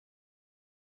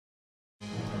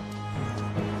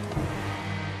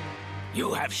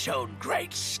You have shown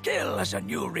great skill as a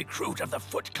new recruit of the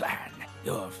Foot Clan.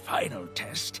 Your final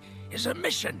test is a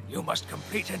mission you must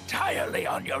complete entirely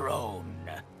on your own.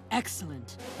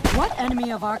 Excellent. What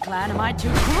enemy of our clan am I to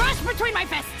crush between my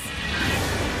fists?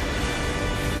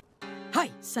 Hi,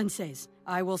 senseis.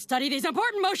 I will study these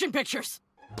important motion pictures.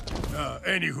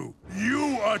 Anywho,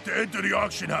 you are to enter the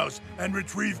auction house and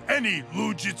retrieve any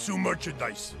Lujitsu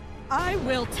merchandise. I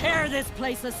will tear this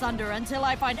place asunder until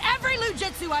I find every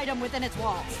Lujitsu item within its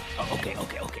walls. Okay.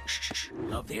 Shh.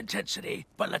 Love the intensity,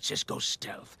 but let's just go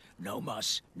stealth. No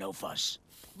muss, no fuss.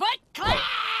 Foot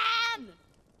Clan!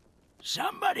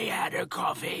 Somebody had her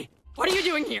coffee. What are you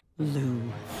doing here?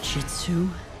 Lujitsu?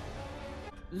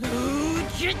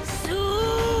 Lujitsu!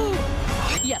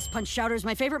 Yes, Punch Chowder is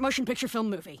my favorite motion picture film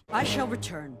movie. I shall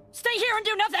return. Stay here and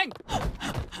do nothing!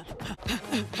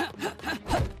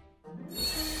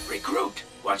 Recruit,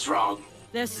 what's wrong?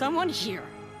 There's someone here,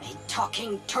 a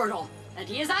talking turtle, and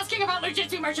he is asking about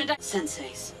Lujitsu merchandise.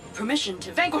 Senseis, permission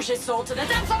to vanquish his soul to the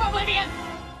depths of oblivion!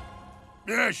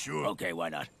 Yeah, sure. Okay, why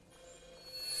not?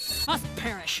 Must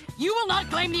perish. You will not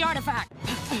claim the artifact.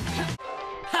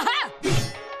 Ha-ha!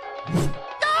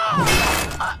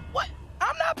 What?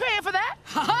 I'm not paying for that!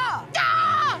 Ha-ha!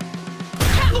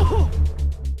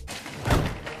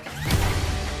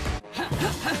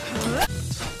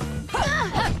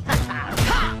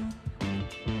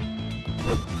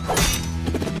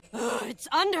 It's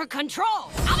under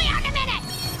control! I'll be out in a minute!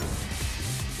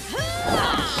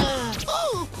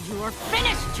 You're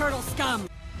finished, turtle scum!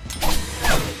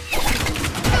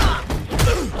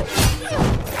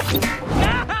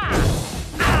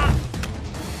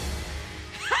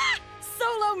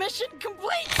 Solo mission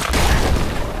complete!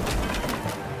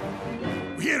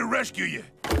 We're here to rescue you.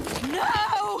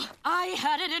 No! I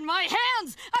had it in my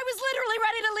hands! I was literally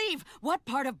ready to leave! What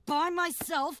part of by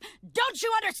myself don't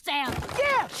you understand?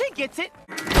 Yeah, she gets it.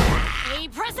 A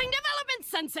pressing development,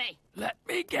 Sensei! Let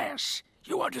me guess.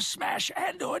 You want to smash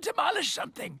and/or demolish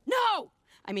something? No!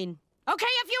 I mean, okay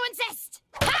if you insist!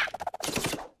 Ha!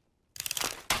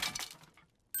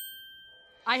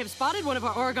 I have spotted one of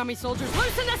our origami soldiers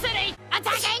loose in the city!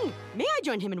 Attacking! May I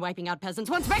join him in wiping out peasants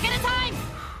one speck at a time?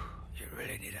 You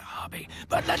really need a hobby.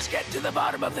 But let's get to the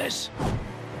bottom of this.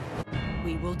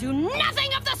 We will do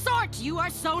nothing of the sort! You are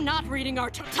so not reading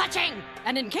our touching!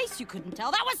 And in case you couldn't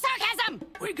tell, that was sarcasm!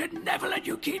 We could never let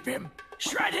you keep him.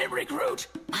 Shred him, recruit.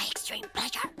 My extreme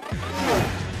pleasure.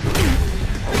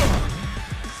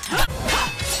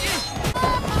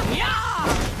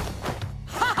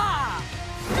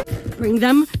 Bring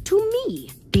them to me.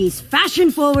 These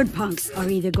fashion-forward punks are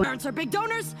either going... Parents are big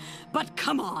donors, but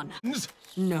come on.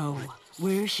 No,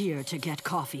 we're here to get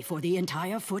coffee for the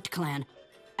entire Foot Clan.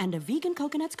 And a vegan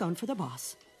coconut scone for the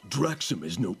boss. Draxum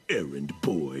is no errand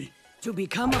boy. To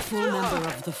become a full member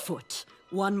of the Foot,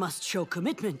 one must show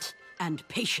commitment and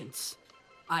patience.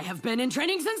 I have been in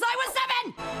training since I was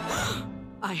 7!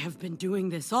 I have been doing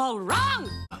this all wrong!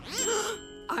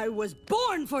 I was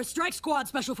born for Strike Squad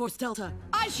Special Force Delta.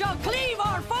 I shall cleave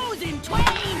our foes in twain!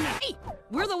 Hey,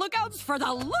 we're the lookouts for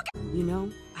the You know,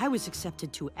 I was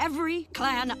accepted to every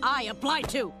clan I applied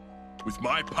to. With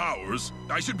my powers,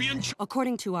 I should be in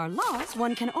According to our laws,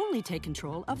 one can only take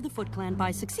control of the Foot Clan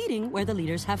by succeeding where the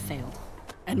leaders have failed.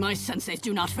 And my senseis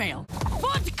do not fail.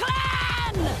 Foot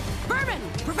Clan! Bourbon,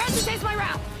 prepare to taste my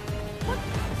wrath!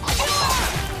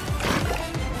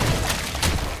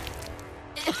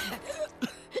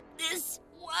 This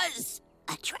was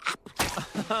a trap.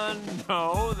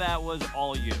 No, that was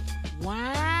all you.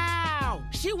 Wow!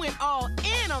 She went all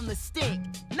in on the stink.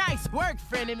 Nice work,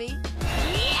 frenemy.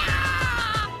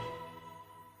 Yeah!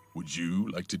 Would you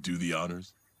like to do the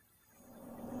honors?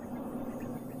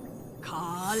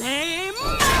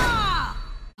 Kalema!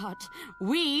 But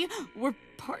we were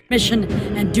part mission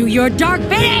and do your dark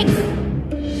bidding!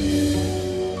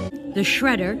 The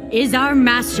Shredder is our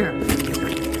master.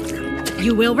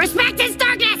 You will respect his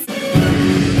darkness!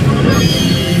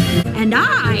 And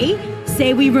I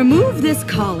say we remove this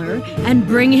collar and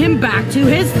bring him back to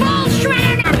his full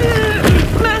Shredder!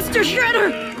 Master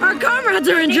Shredder! Our comrades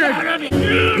are injured!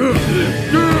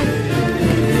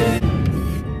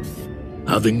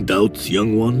 Having doubts,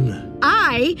 young one?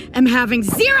 I am having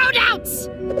 0 doubts!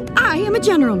 I am a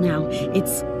general now.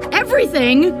 It's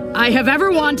everything I have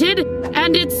ever wanted,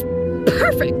 and it's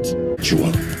perfect!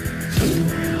 Chua.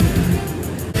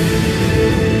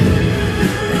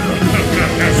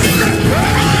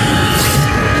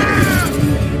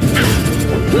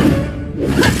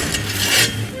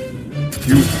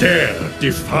 You dare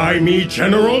defy me,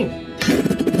 General?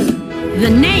 The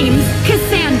name's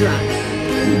Cassandra.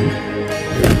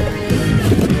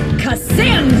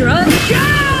 Cassandra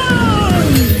Jones!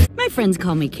 friends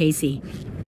call me Casey.